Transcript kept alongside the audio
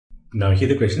Now here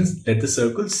the question is, let the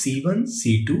circle C1,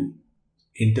 C2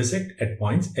 intersect at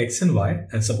points x and y,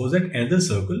 and suppose that another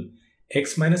circle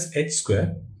x minus h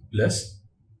square plus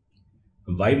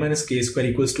y minus k square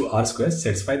equals to r square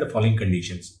satisfy the following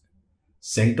conditions.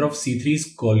 Center of C3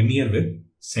 is collinear with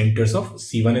centers of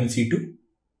C1 and C2.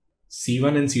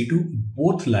 C1 and C2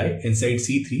 both lie inside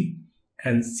C3,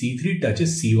 and C3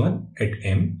 touches C1 at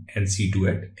M and C2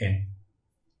 at N.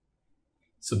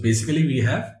 So basically we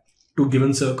have two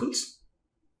given circles,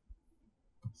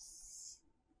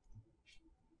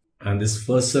 and this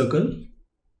first circle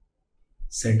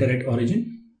center at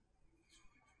origin,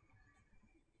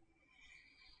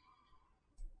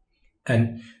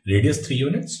 and radius 3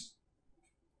 units.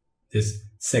 This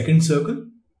second circle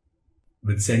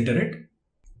with center at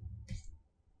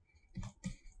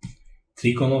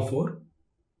 3, 4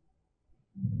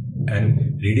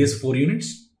 and radius 4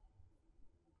 units.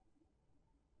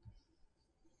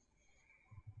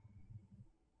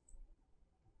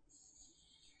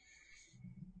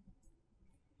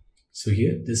 So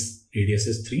here this radius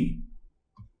is 3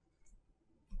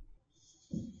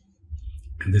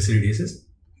 and this radius is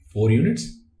 4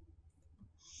 units,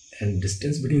 and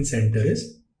distance between center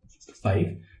is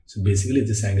 5. So basically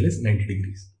this angle is 90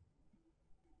 degrees.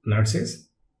 Now it says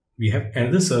we have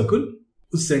another circle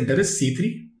whose center is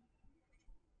C3,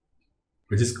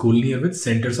 which is collinear with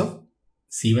centers of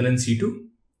C1 and C2,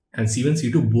 and C1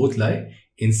 C2 both lie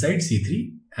inside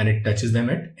C3 and it touches them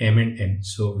at M and N.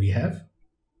 So we have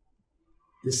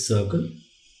this circle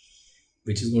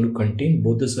which is going to contain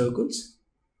both the circles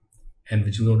and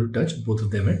which is going to touch both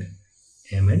of them at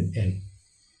M and N.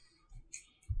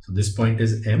 So this point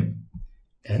is M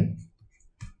and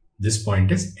this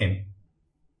point is N.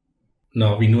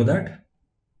 Now we know that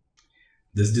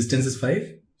this distance is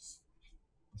 5,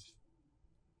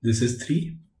 this is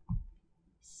 3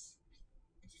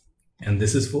 and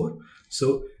this is 4.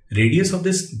 So radius of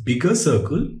this bigger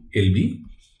circle will be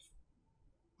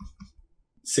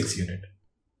 6 unit.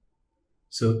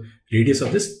 So radius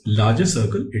of this larger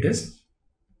circle, it is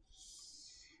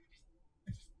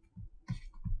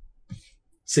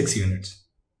 6 units.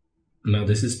 Now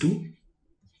this is 2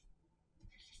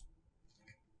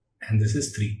 and this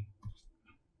is 3.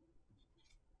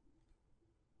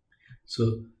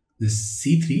 So this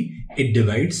C3, it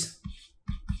divides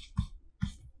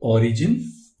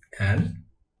origin and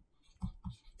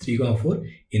 3, 4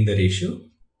 in the ratio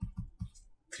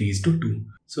 3:2.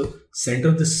 So center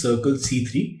of the circle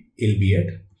C3 will be at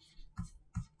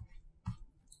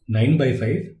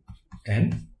 9/5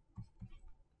 and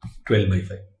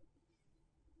 12/5.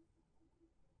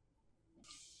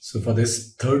 So for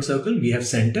this third circle, we have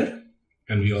center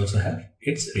and we also have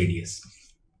its radius.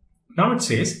 Now it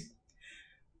says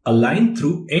a line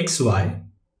through XY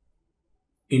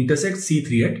intersects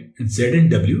C3 at Z and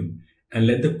W, and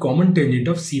let the common tangent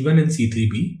of C1 and C3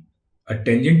 be a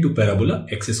tangent to parabola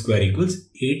x square equals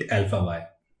 8 alpha y.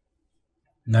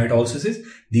 Now it also says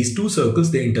these two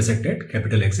circles, they intersect at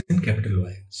capital X and capital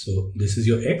Y. So this is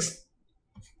your X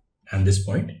and this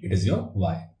point, it is your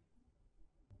Y.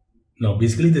 Now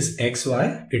basically this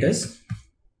XY, it is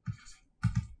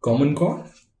common chord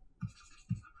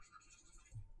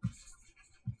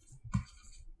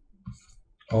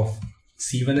of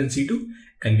C1 and C2,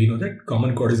 and we know that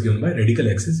common chord is given by radical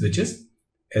axis, which is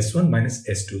S1 minus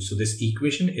S2. So this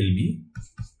equation will be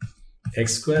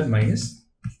x square minus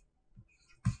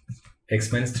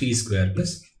x minus 3 square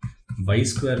plus y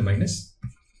square minus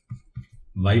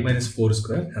y minus 4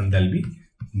 square, and that will be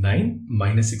 9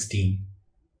 minus 16.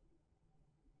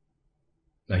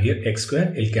 Now here x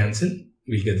square will cancel.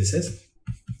 We'll get this as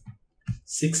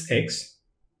 6x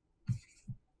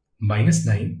minus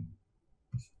 9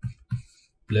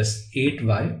 plus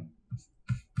 8y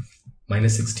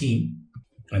minus 16,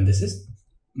 and this is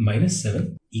minus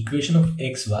 7. Equation of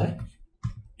xy,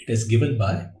 it is given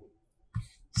by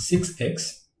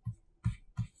 6x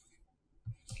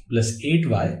plus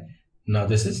 8y. Now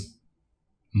this is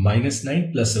minus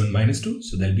 9 plus 7 minus 2.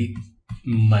 So there will be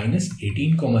minus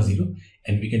 18, 0,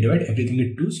 and we can divide everything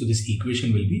with 2. So this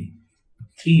equation will be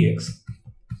 3x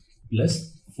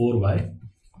plus 4y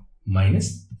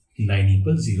minus 9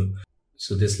 equals 0.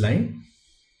 So this line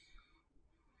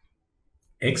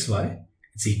xy,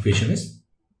 its equation is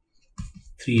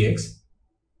 3x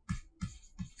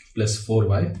plus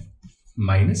 4y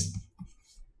minus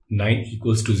 9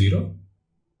 equals to 0,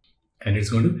 and it's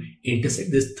going to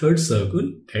intersect this third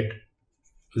circle at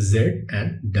Z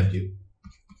and W.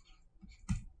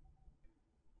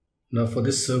 Now for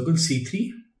this circle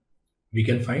C3, we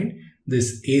can find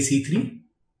this AC3,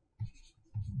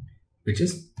 which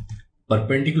is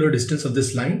perpendicular distance of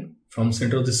this line from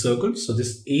center of the circle. So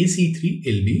this AC3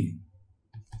 will be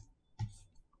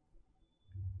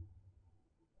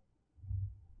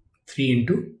 3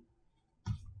 into,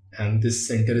 and this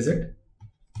center is at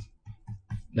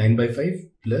 9 by 5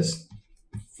 plus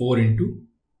 4 into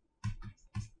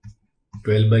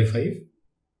 12 by 5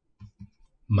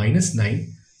 minus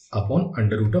 9 upon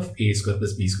under root of a square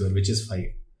plus b square, which is 5.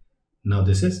 Now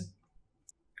this is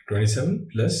 27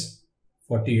 plus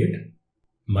 48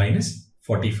 minus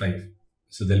 45.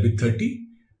 So there will be 30.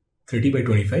 30 by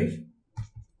 25,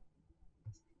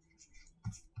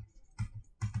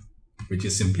 which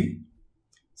is simply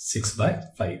 6 by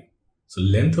 5. So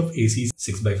length of AC is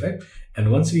 6 by 5.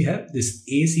 And once we have this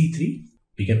AC3,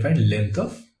 we can find length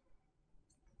of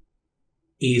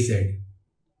AZ,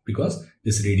 because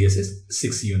this radius is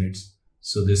 6 units.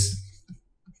 So this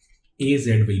AZ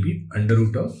will be under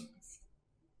root of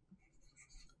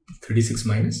 36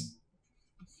 minus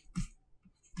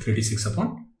 36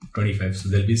 upon 25. So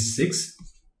there will be 6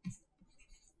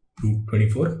 root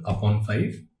 24 upon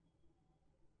 5.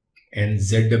 And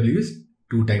ZW is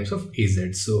 2 times of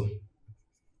AZ. So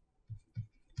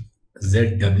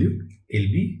ZW will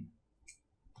be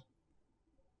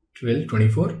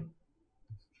 24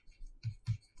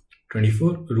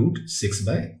 root 6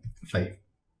 by 5.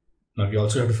 Now we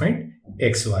also have to find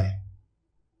XY.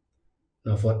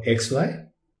 Now for XY,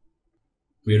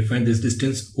 we will find this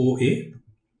distance OA,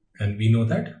 and we know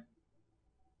that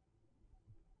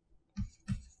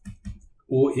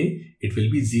OA, it will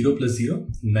be 0 plus 0,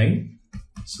 9.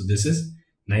 So this is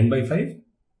 9 by 5.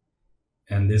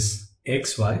 And this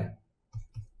XY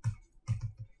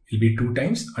will be 2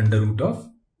 times under root of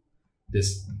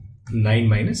this 9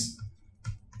 minus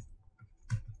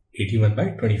 81 by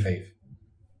 25.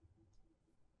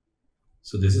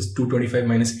 So this is 225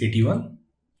 minus 81,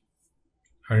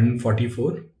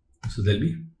 144. So there will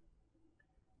be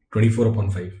 24 upon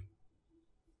 5.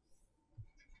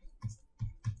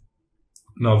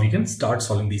 Now we can start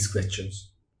solving these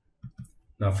questions.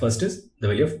 Now first is the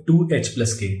value of 2h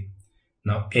plus k.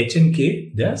 Now h and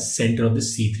k, they are center of the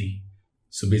C3.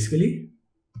 So basically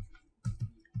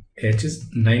h is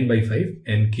 9 by 5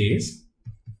 and k is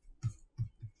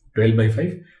 12 by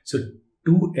 5. So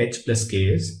 2h plus k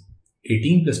is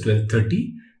 18 plus 12,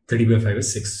 30. 30 by 5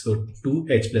 is 6. So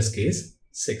 2h plus k is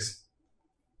 6.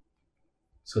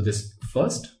 So this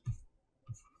first,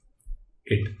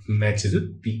 it matches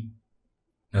with P.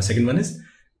 Now second one is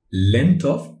length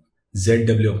of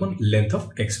ZW upon length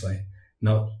of XY.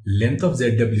 Now length of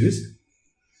ZW is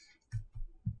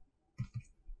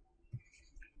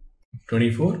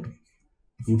 24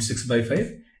 root 6 by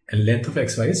 5 and length of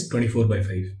XY is 24 by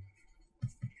 5.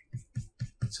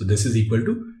 So this is equal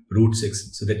to root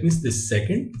 6. So that means this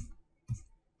second,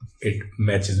 it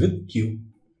matches with Q.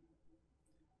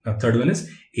 Now third one is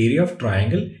area of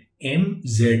triangle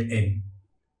MZN.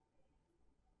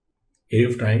 Area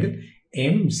of triangle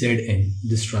MZN,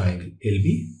 this triangle will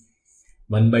be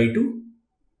 1 by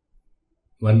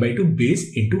 2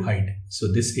 base into height.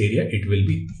 So this area, it will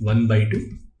be 1 by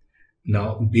 2.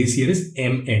 Now base here is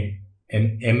MN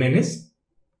and MN is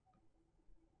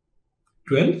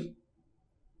 12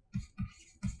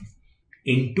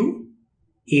 into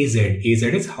AZ. AZ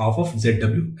is half of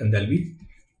ZW and that will be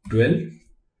 12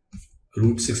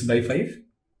 root 6 by 5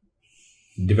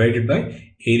 divided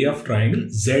by area of triangle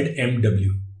ZMW.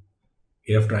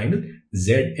 Area of triangle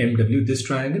ZMW, this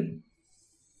triangle,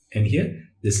 and here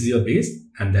this is your base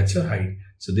and that's your height.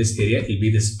 So this area will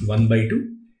be this 1 by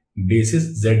 2, base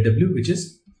is ZW, which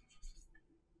is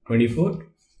 24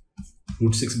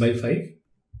 root 6 by 5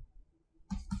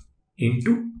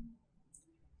 into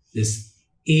this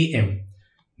AM.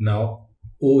 Now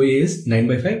OA is 9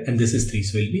 by 5 and this is 3.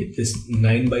 So it will be this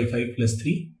 9 by 5 plus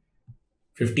 3.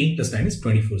 15 plus 9 is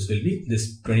 24. So it will be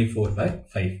this 24 by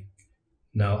 5.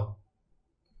 Now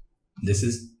this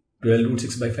is 12 root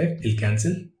 6 by 5. It will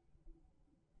cancel.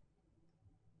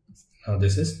 Now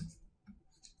this is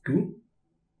 2.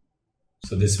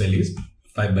 So this value is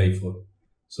 5 by 4.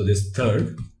 So this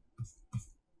third,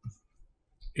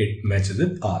 it matches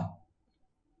with R.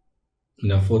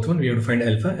 Now fourth one, we have to find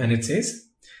alpha, and it says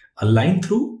a line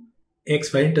through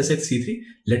XY intersects C3.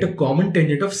 Let a common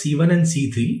tangent of C1 and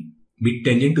C3 be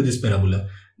tangent to this parabola.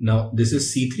 Now this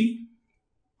is C3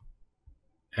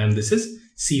 and this is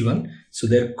C1. So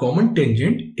their common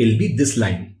tangent will be this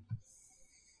line.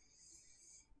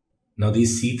 Now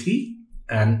these C3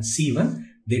 and C1,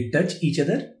 they touch each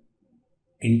other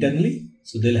internally.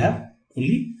 So they'll have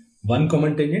only one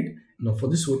common tangent. Now for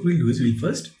this, what we'll do is we'll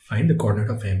first find the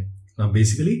coordinate of M. Now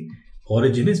basically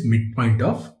origin is midpoint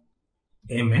of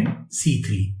M and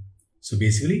C3. So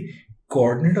basically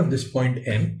coordinate of this point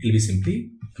M will be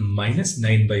simply minus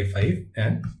 9 by 5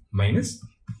 and minus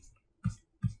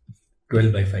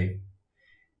 12 by 5.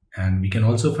 And we can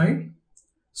also find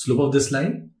slope of this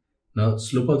line. Now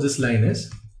slope of this line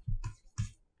is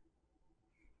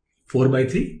 4 by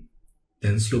 3.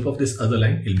 Then slope of this other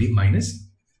line will be minus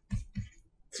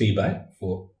 3 by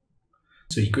 4.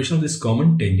 So equation of this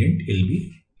common tangent will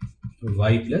be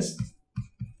y plus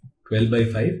 12 by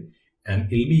 5 and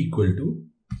will be equal to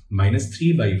minus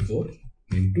 3 by 4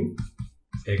 into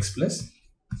x plus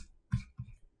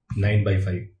 9 by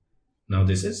 5. Now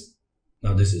this is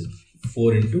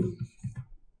 4 into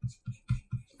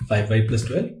 5y plus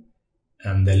 12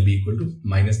 and that will be equal to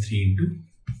minus 3 into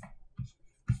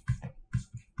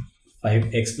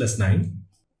 5x plus 9.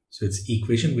 So its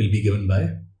equation will be given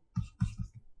by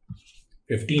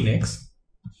 15x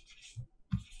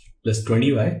plus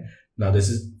 20y. Now this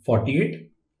is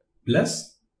 48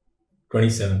 plus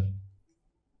 27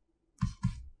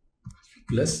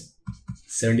 plus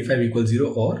 75 equals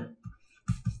 0, or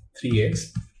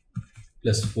 3x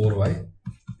plus 4y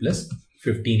plus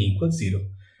 15 equals 0.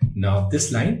 Now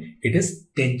this line, it is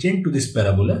tangent to this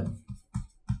parabola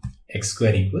x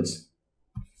square equals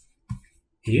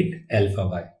 8 alpha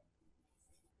y.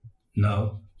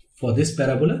 Now for this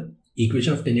parabola,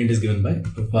 equation of tangent is given by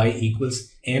y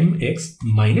equals mx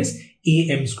minus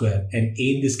am square, and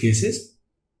a in this case is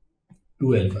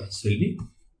 2 alpha. So it will be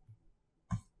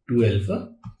 2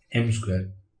 alpha m square.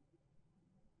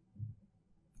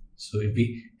 So if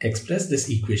we express this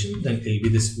equation, then it will be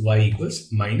this y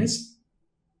equals minus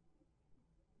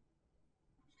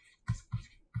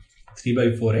 3 by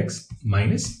 4x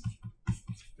minus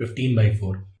 15 by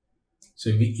 4. So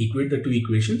if we equate the two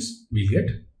equations, we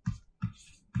get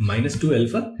minus 2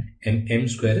 alpha and m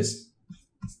square is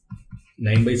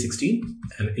 9 by 16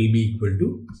 and it will be equal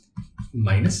to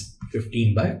minus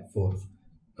 15 by 4.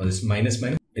 Now this minus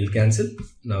will cancel.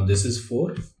 Now this is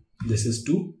 4, this is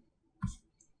 2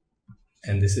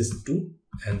 and this is 2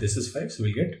 and this is 5. So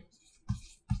we'll get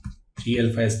 3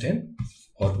 alpha is 10,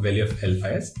 or value of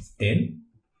alpha is 10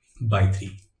 by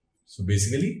 3. So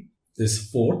basically this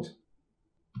fourth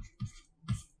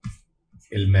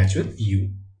will match with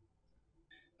U.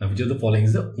 Now which of the following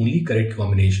is the only correct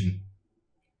combination?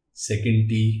 Second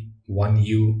T,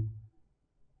 1U,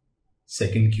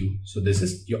 second Q. So this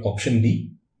is your option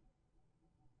D.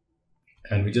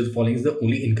 And which of the following is the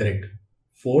only incorrect?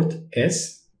 Fourth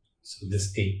S, so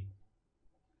this A.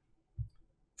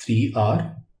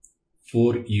 3R,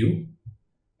 4U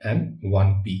and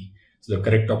 1P. So the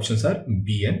correct options are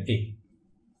B and A.